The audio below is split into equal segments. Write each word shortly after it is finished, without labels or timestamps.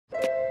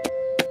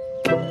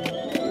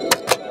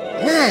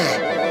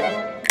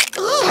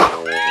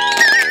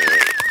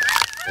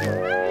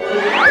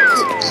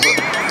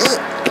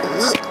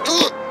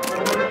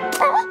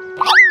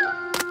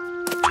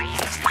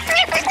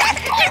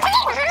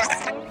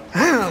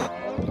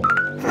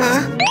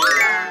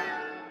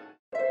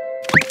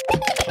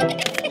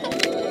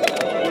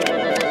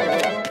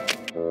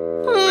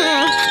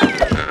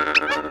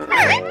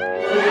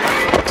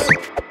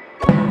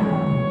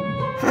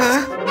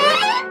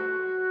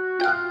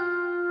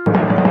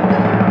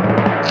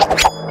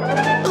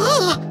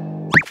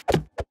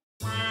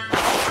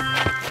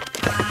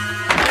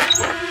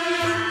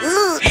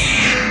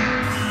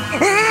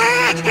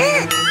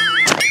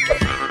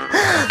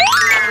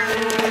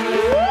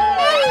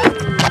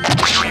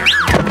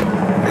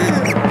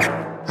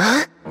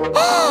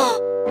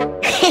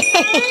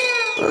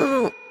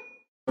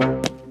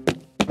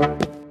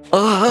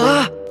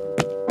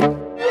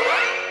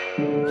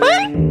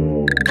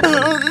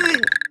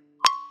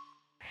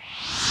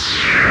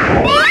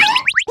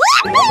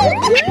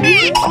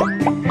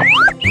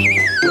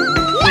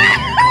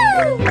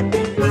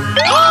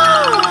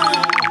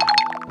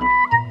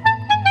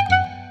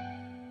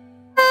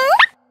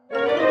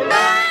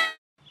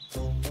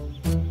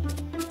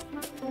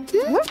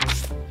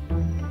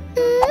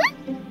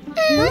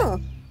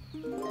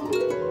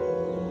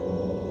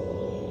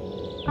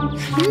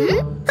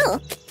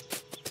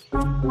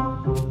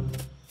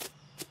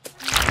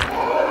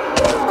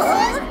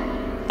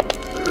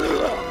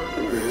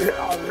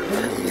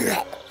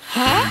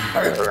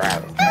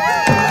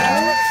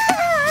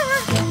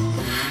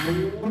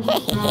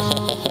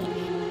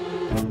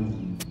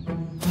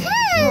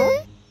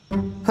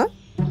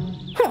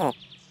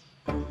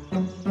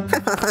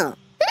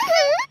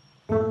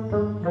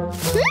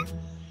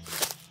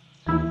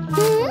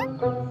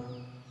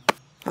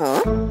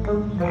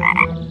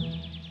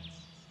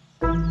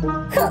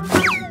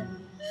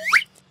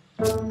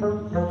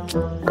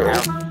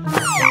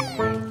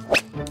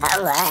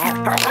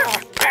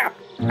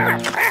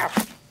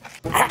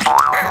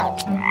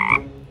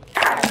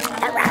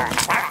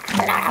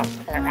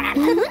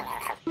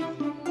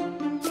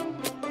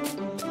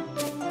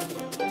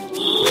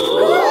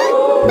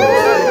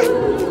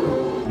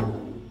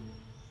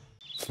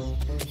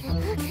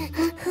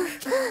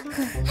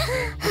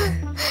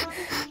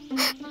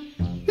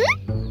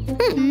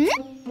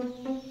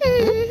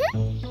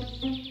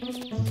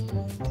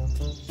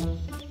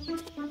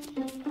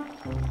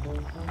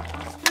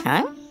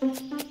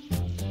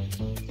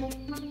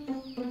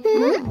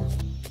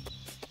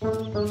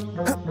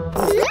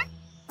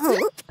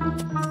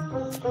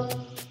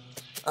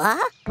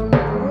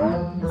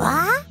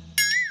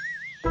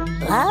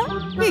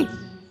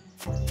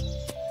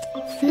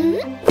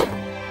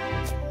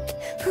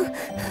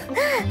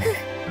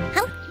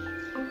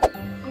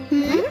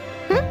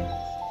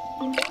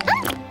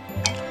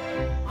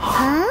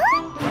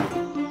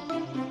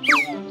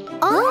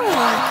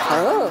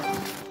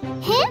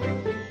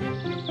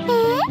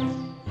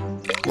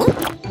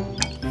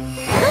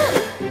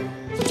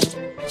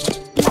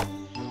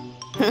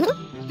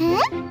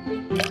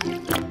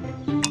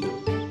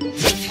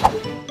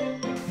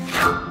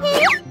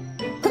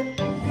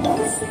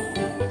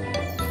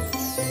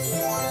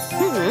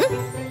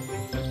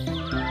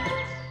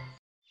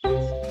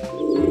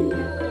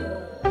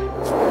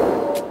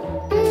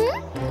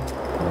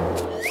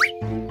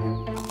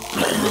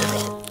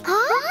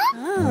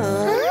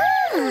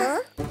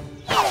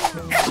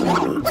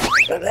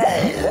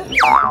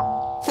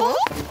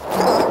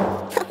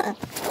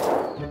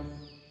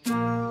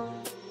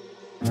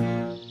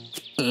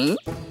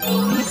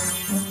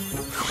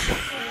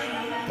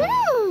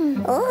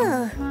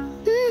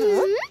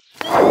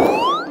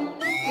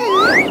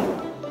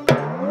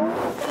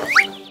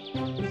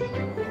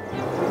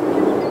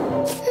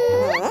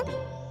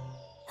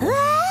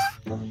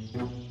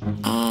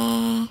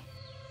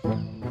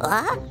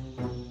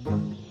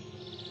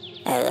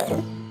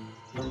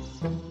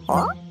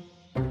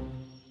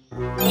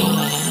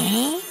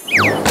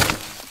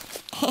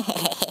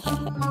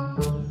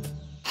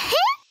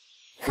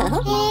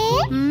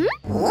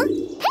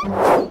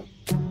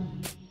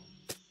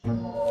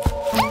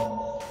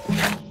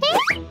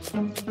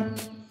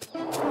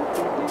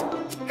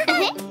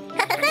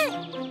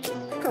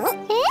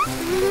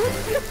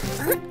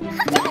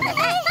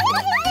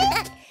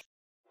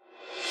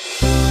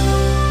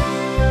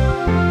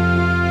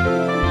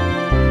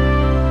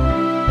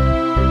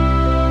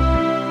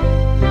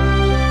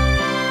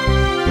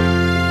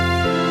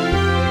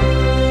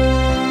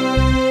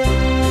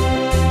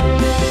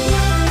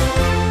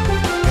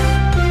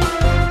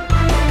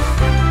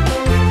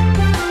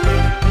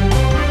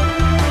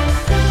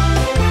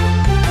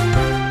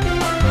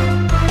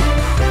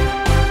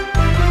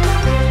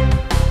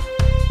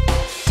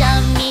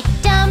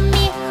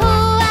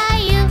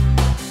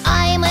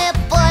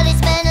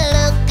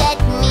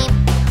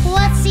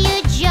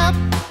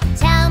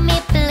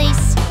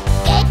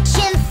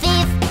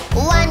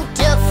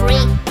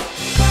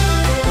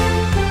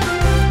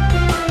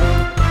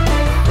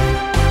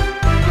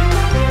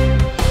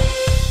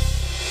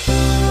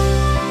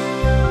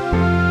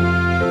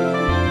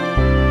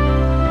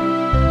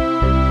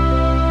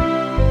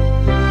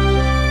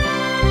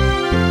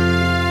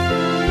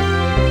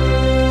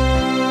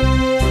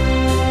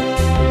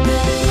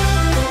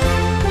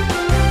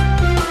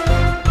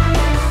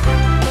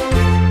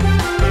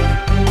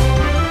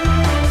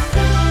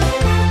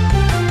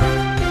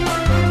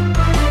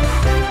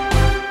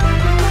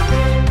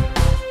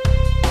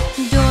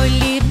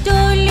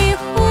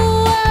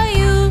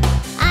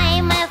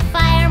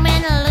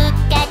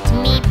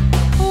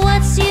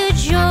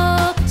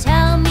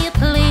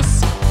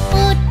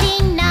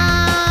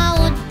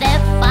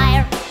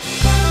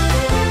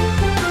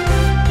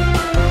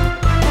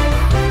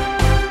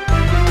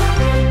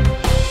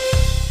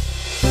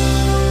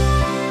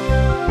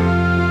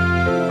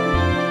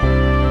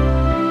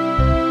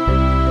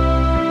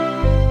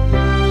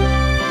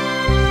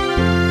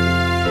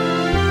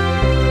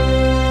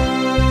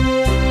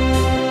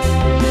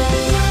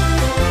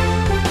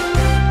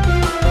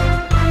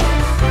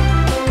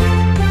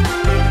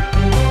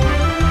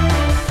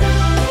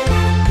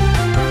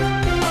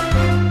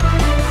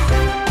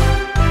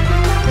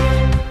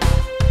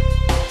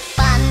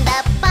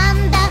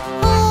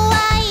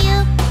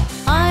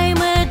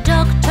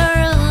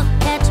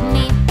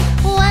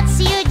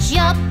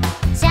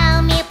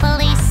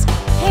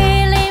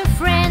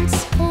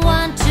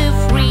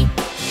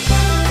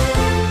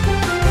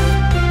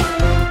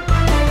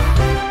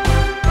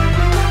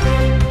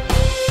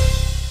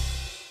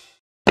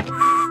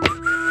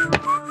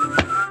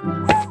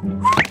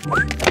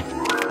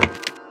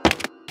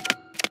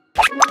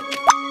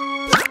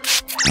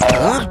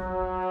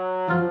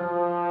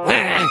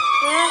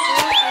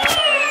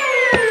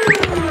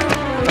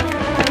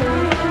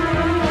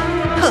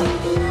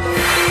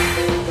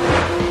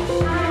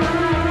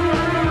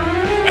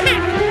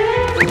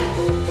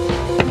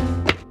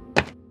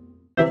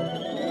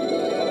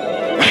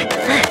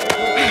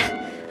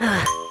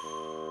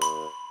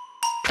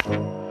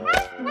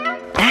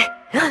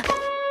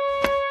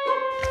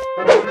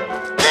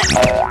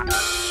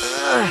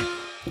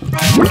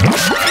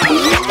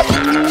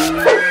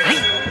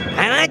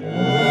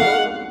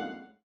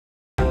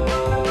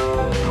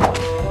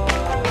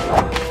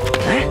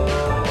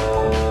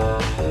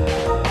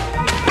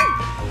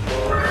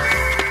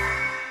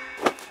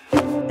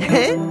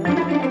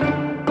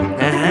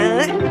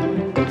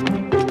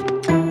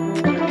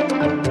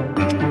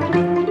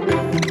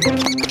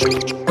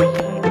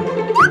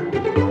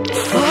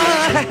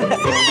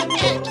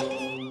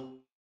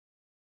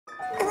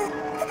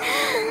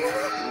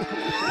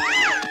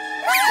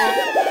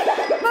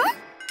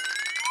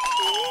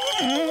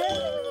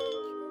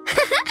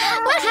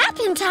What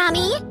happened,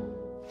 Tommy?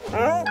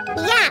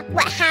 Yeah,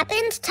 what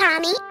happened,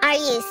 Tommy? Are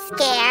you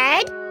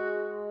scared?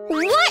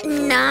 What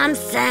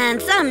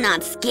nonsense! I'm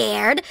not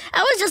scared.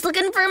 I was just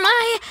looking for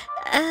my,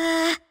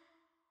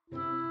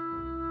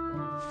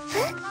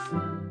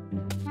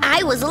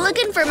 I was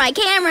looking for my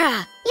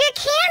camera. Your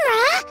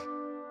camera?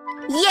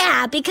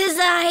 Yeah, because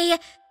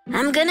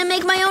I'm gonna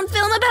make my own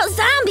film about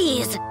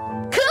zombies.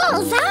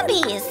 Cool,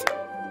 zombies.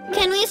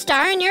 Can we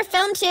star in your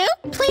film too?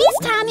 Please,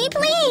 Tommy,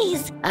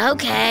 please.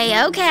 Okay.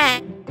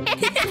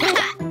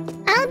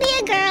 I'll be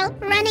a girl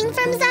running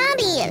from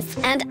zombies.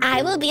 And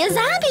I will be a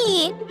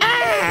zombie.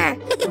 Arr!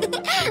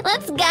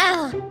 Let's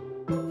go.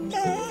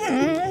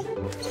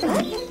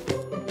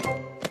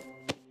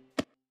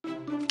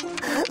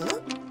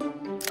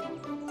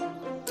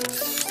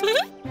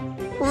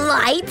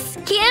 Lights,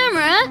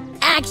 camera,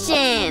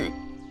 action.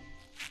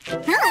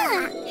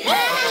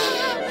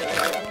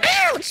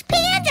 Ouch,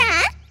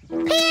 Panda!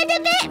 Panda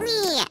bit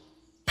me!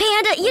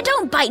 Panda, you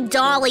don't bite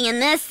Dolly in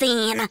this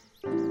scene.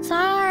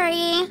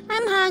 Sorry,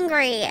 I'm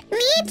hungry.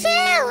 Me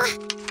too!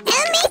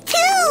 And me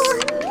too!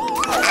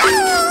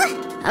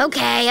 Oh!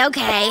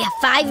 Okay.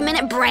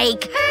 5-minute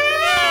break.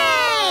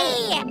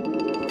 Hooray!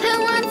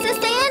 Who wants a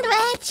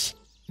sandwich?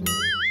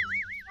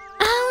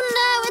 Oh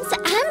no, it's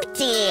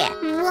empty.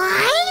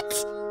 What?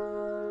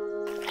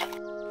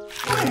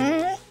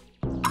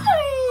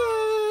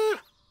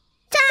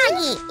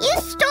 Doggy, you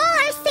stole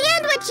our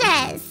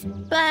sandwiches!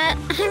 But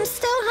I'm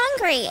still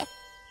hungry.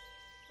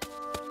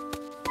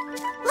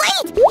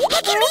 Wait!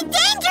 It can be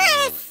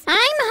dangerous!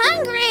 I'm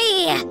hungry.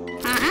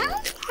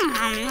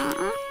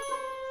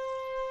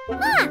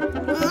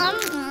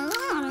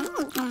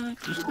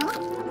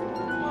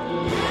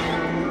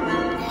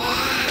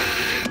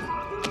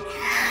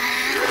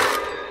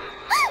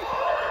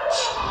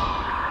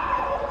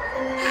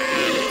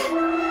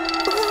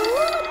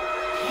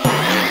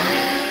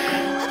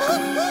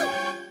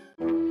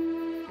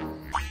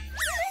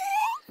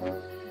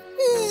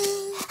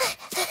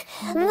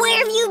 Where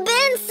have you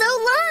been so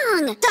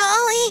long?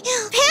 Dolly,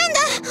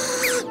 Panda,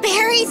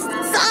 Barry's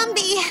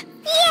zombie.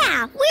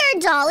 Yeah, we're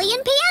Dolly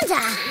and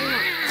Panda.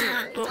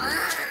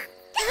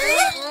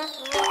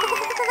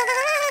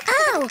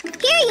 Oh,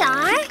 here you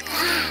are.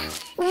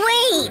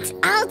 Wait,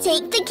 I'll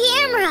take the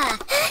camera.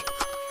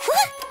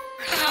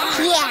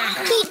 Yeah,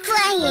 keep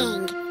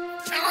playing.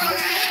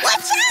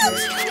 Watch out!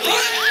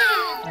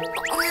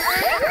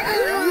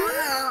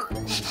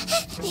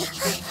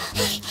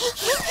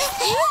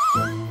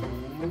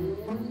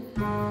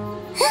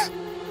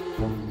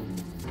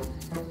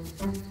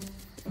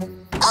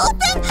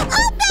 Open,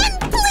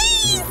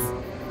 please!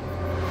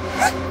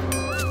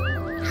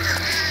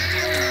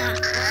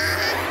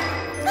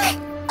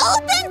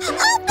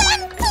 Open,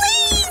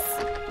 please!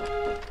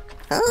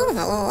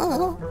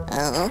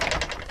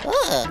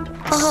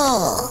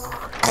 Oh,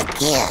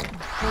 again,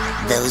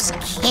 those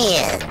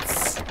kids.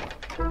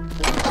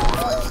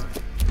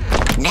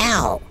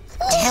 Now,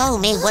 tell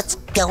me what's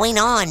going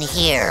on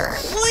here.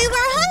 We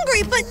were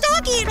hungry, but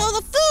Doggy ate all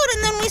the food,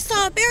 and then we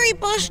saw a berry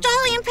bush.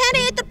 Dolly and Panda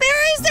ate the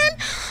berries and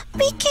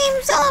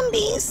became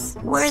zombies.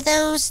 Were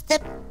those the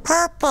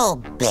purple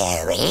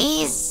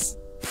berries?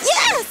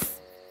 Yes!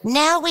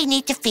 Now we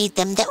need to feed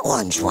them the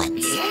orange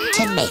ones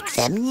to make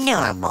them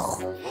normal.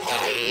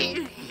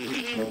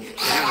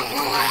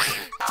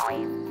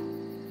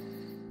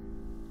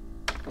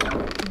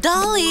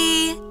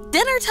 Dolly,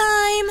 dinner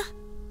time.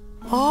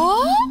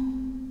 Oh?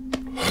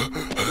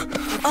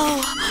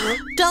 Oh,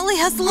 Dolly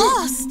has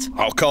lost.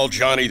 I'll call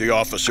Johnny the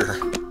officer.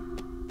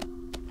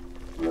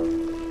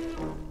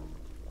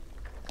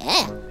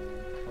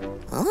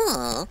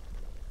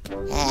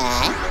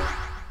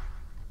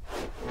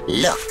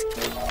 Look,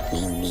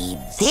 we need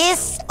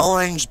this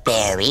orange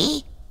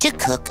berry to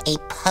cook a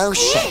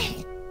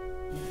potion.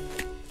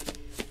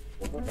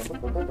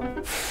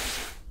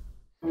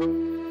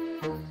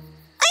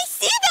 I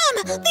see them!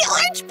 The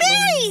orange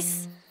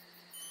berries!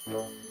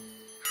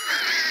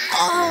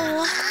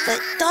 Oh, but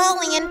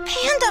Dolly and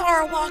Panda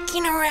are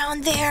walking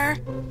around there.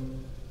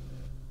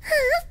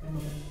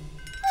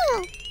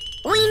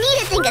 We need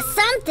to think of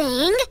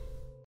something.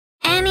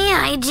 Any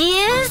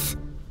ideas?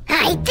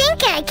 I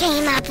think I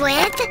came up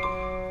with.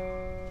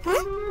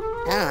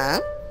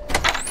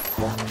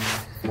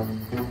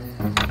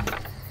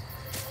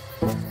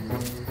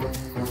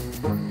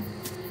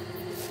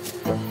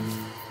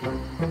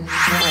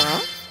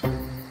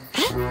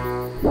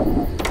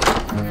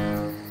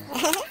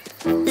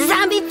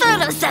 Zombie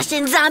photo session!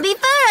 session, zombie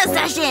photo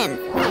session.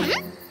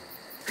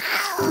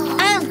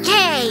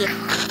 Okay.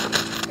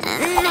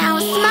 Now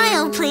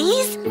smile,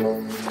 please.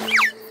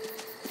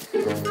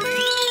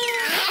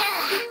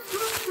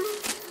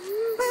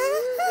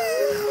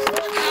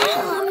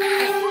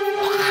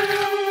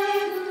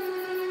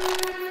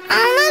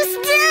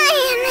 Almost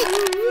done.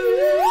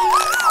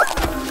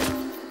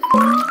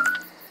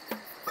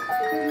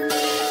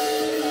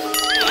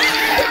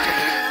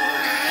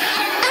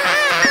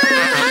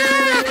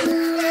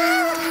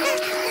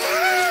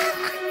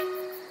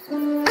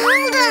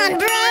 Hold on,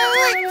 bro.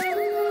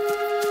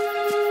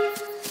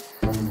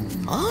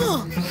 Oh,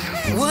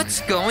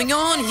 what's going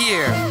on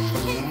here?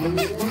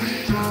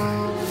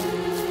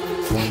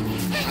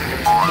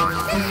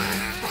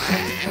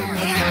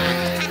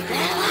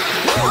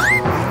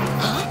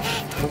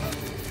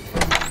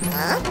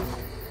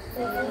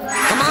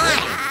 Come on,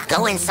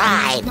 go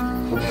inside.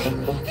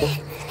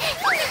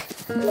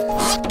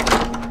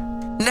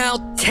 Now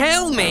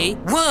tell me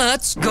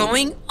what's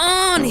going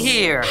on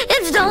here.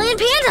 It's Dolly and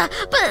Panda,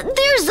 but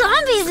they're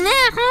zombies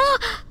now.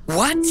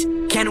 What?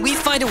 Can we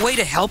find a way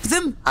to help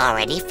them?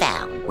 Already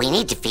found. We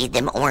need to feed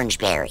them orange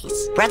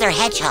berries. Brother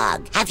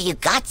Hedgehog, have you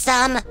got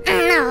some? No,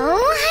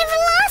 I've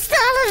lost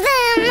all of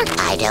them.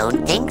 I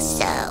don't think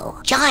so.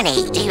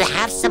 Johnny, do you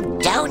have some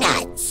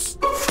donuts?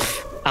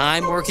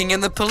 I'm working in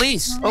the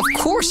police. Of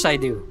course I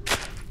do.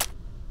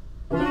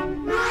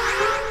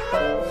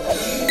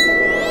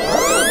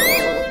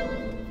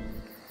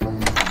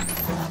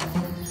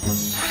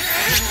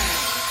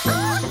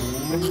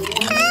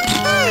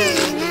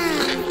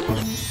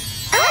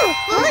 Oh,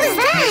 what was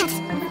that?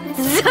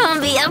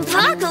 Zombie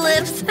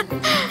apocalypse.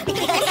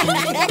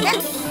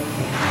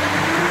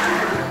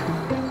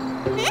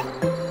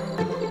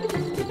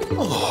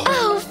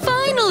 Oh,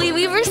 finally!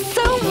 We were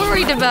so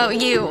worried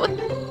about you.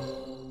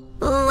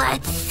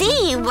 Let's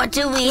see, what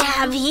do we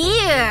have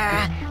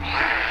here?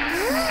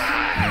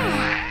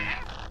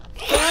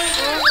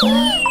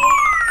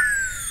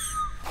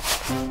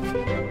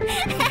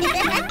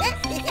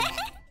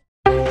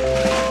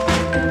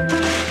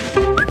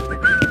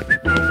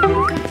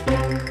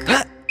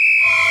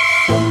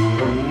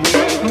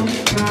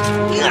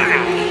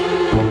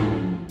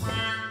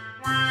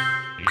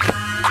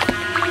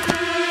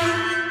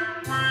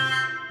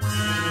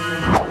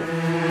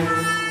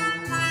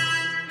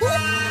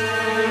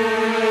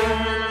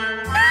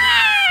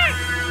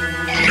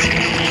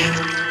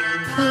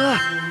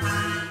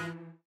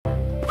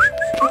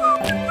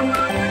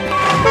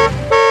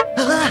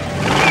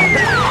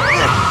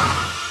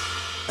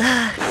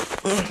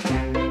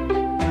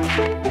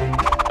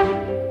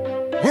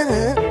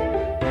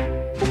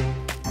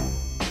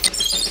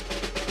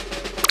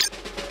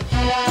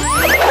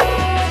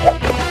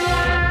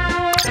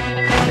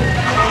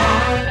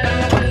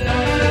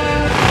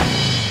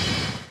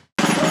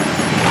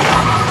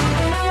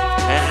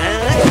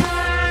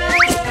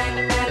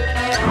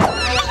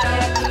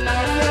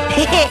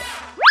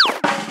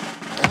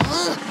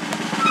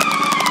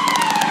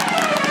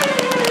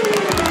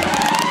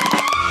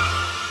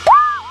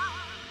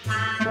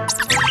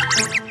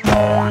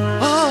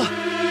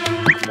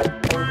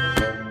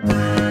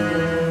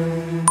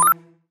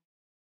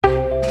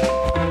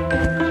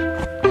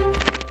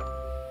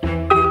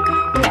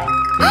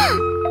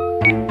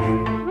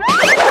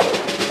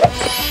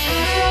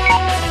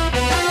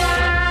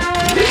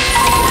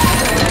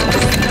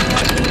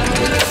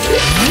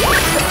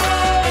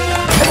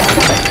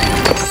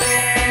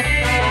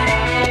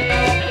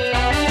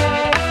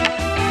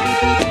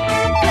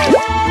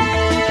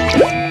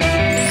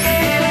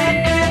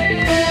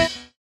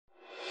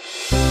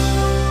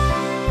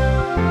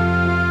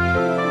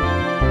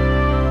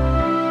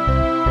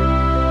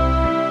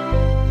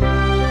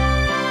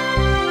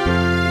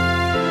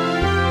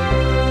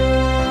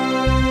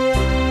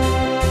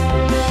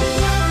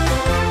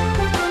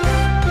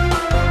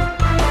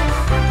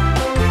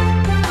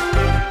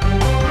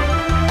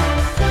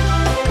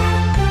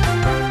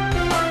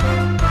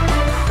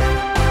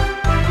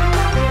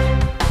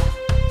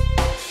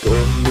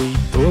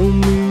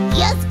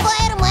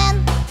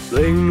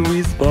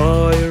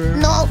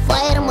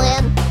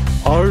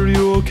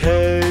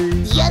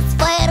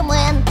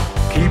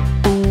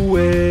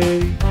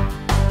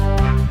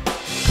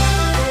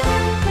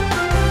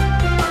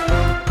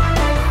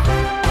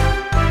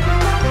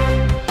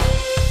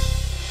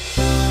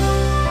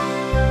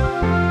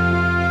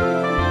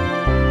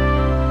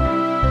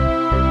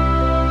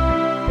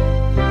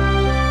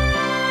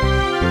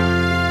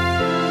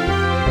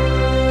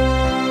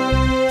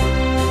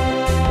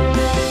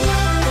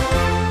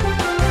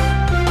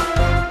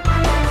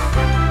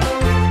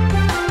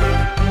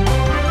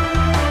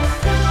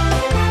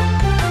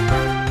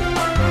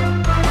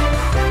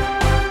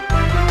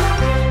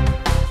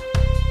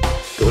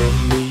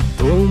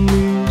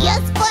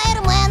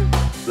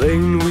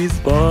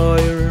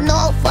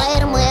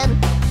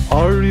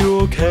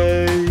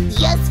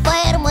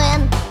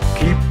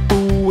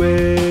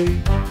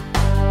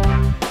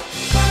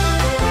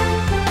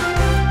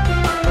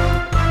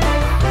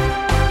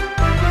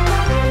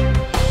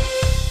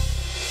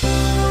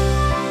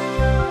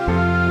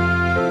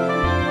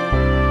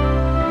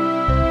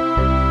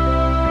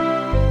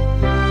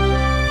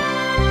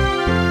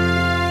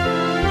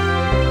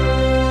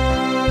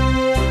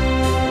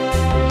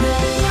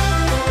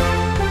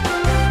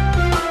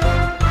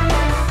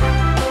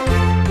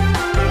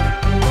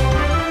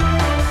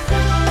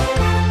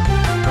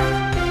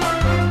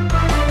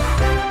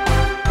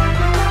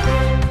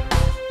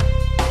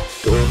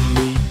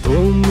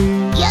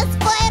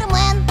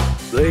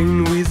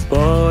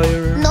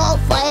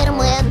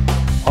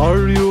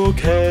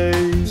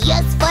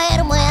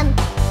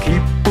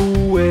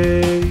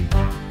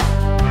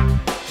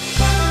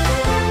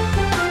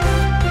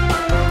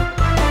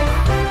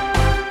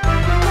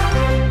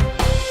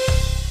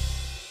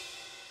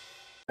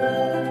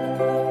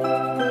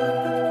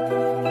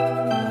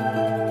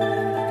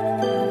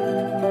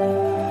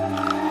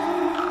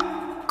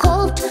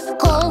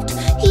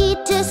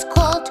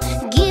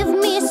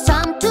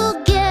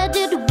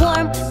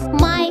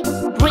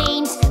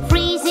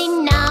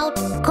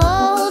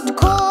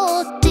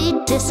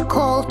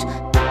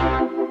 hot.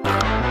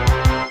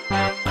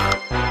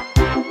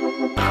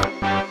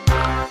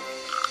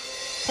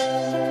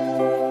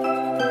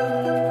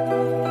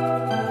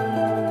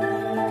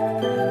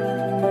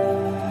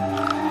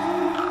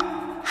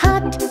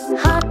 Hot,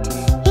 hot,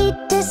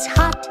 it is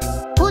hot.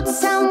 Put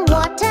some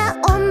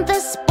water on the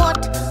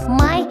spot.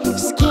 My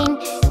skin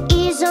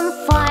is on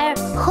fire.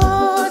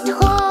 Hot,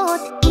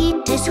 hot,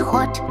 it is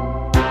hot.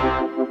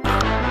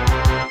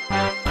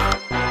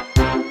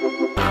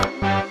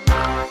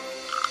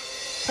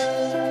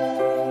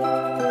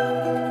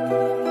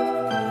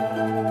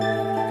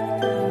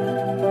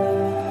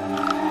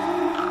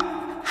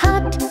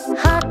 Hot,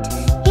 hot,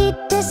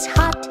 it is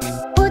hot.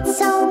 Put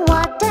some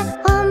water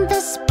on the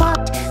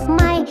spot.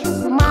 My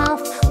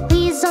mouth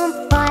is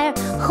on fire.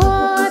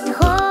 Hot,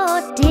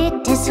 hot,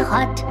 it is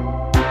hot.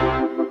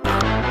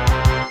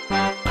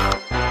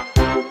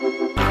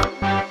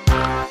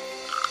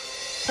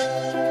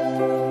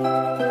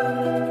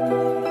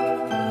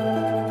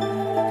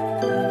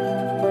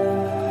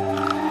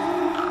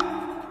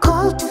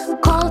 Cold,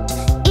 cold,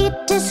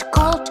 it is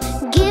cold.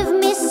 Give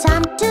me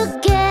some to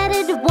get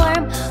it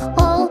warm.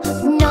 Oh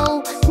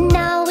no,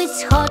 now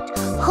it's hot.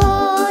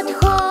 Hot,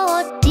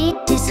 hot,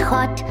 it is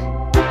hot.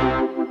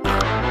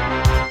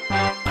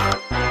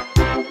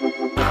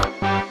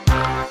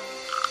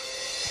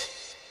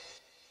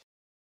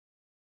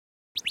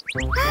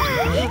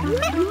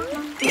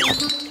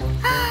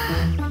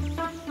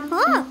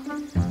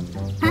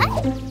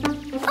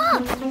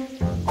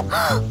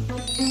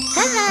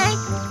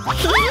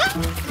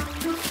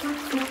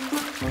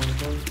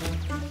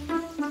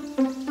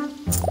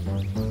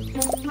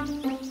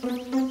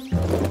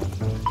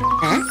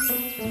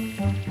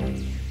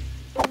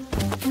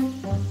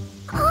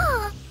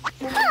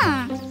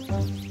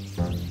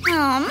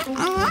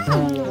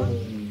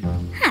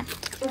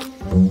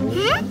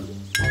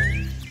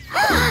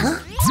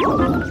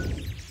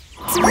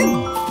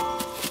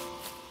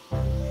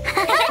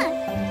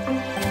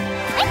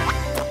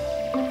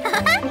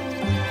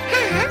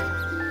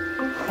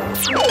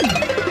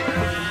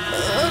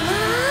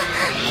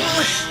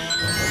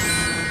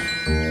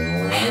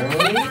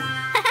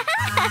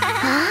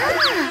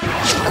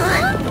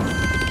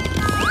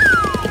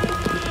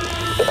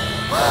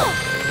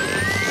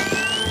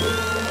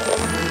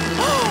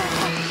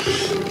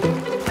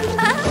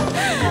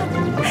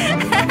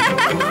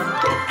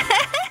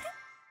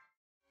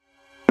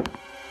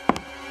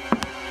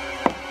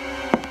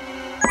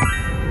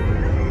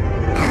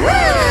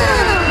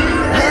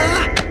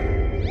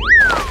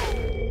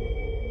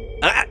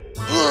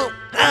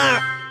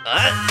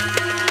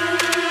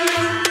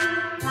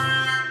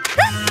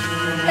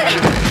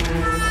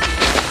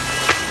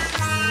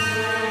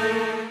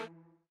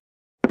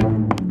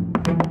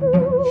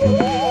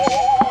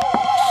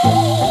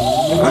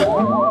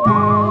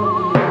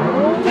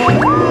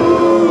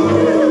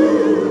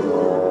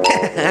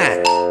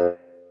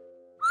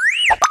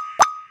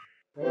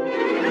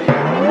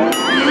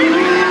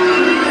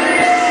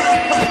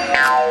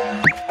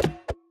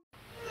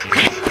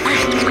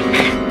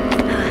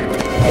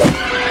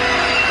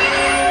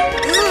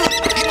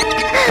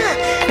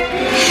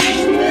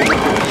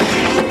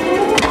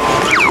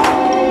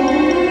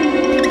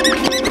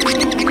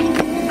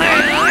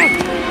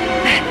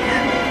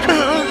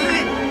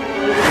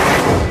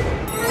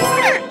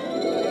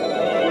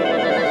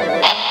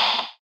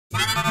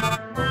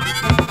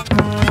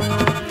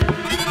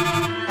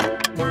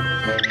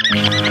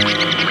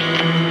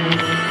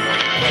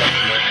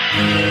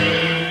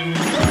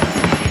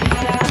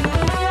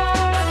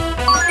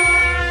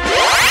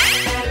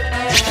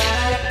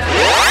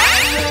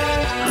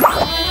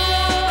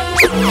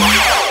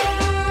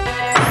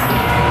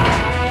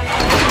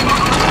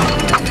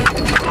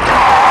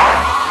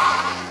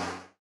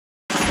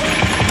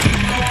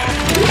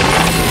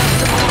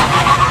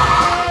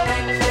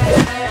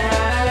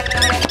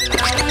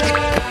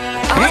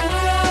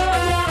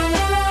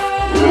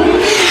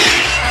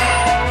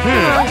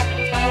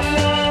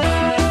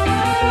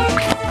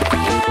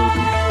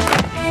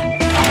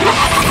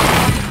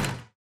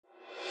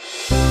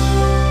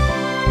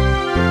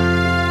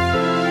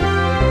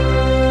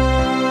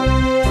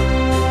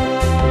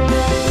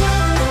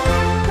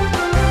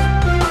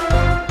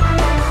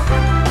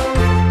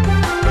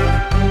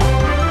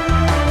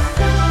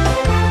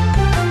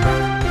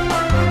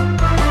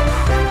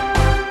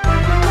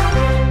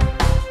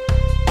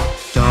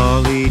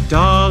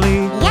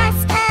 Dolly. Yes,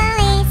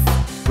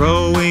 police.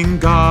 Throwing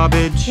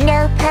garbage.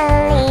 No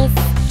police.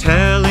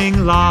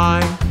 Telling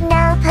lie.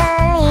 No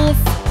police.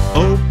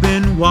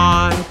 Open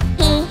wide.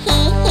 Hee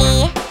hee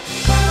hee.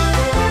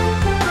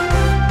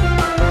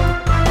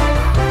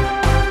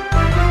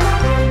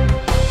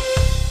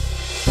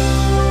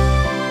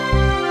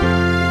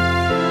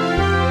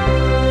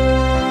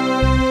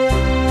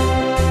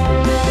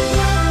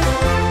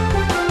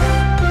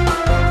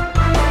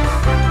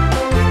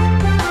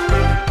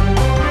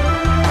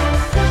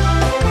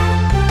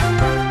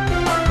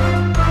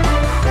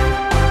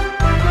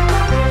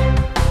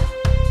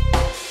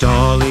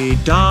 Dolly,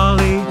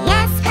 Dolly.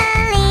 Yes,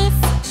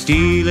 police.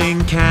 Stealing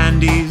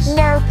candies.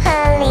 No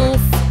police.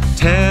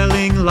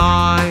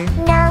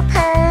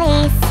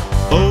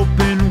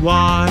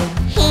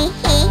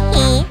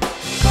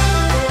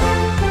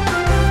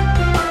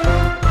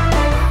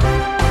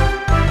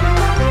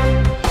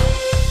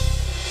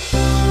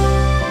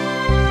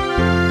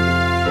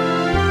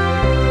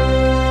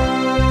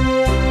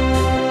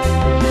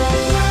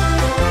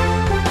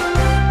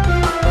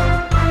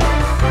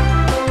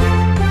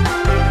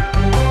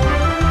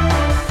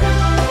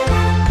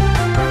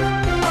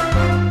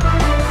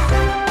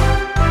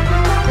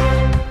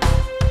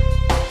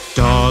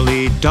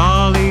 Hey,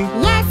 Dolly,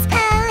 Yes,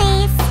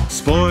 police.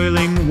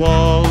 spoiling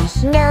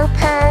walls, No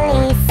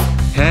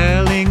police.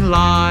 telling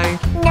lie,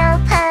 No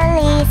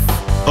police.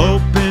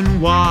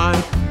 open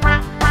wide.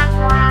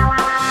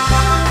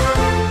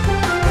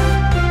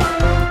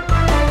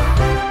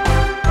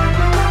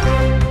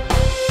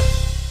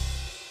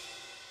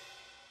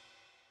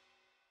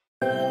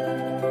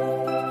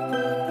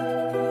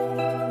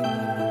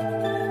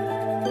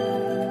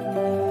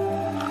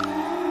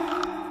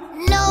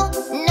 No,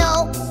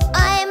 no,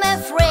 I'm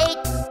afraid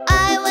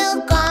I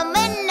will come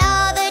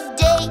another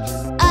day.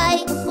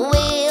 I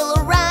will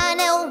run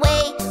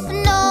away.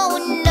 No,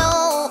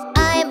 no,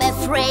 I'm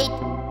afraid.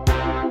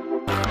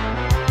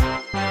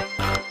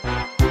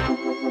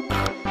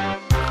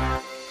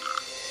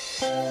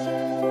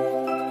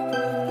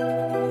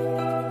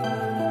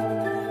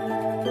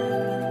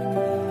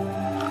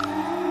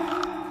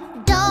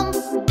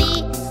 Don't be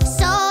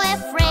so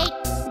afraid.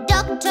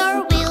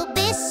 Doctor will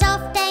be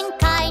soft and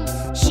kind.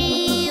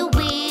 She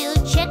will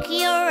check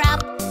you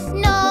up.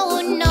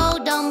 No, no,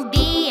 don't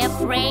be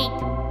afraid.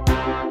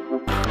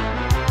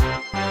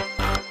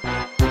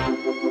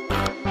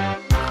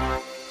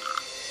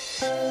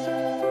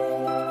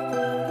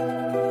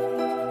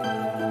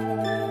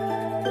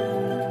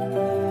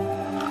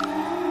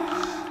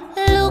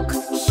 Look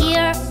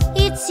here,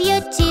 it's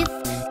your teeth.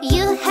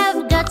 You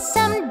have got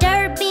some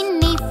dirt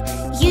beneath.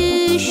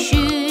 You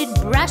should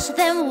brush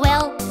them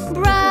well.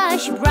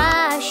 Brush,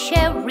 brush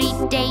every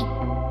day.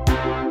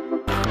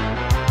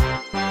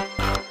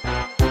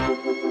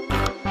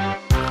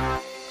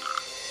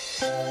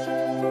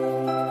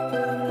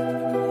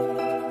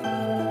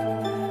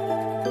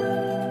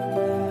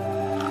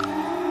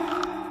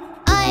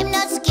 I'm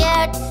not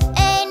scared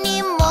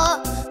anymore.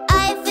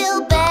 I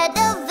feel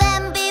better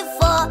than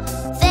before.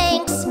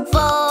 Thanks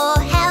for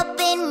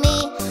helping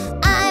me.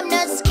 I'm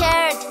not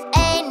scared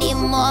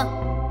anymore.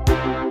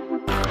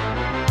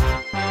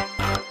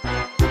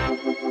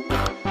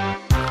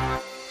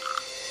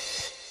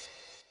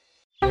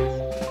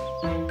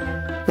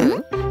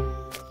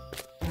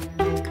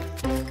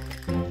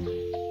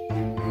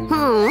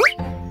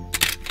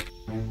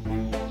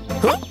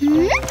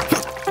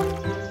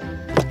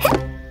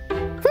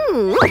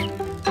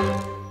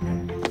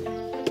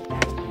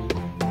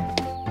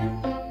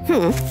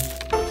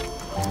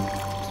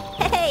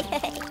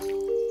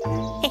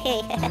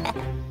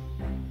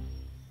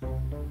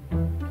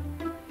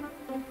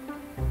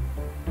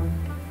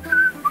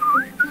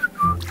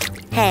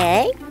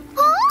 Hey.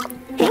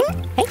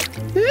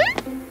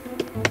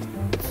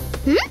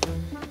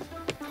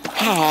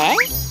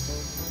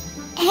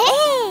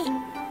 Hey.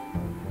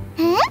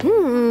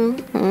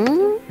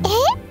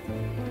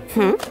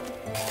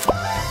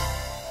 Huh?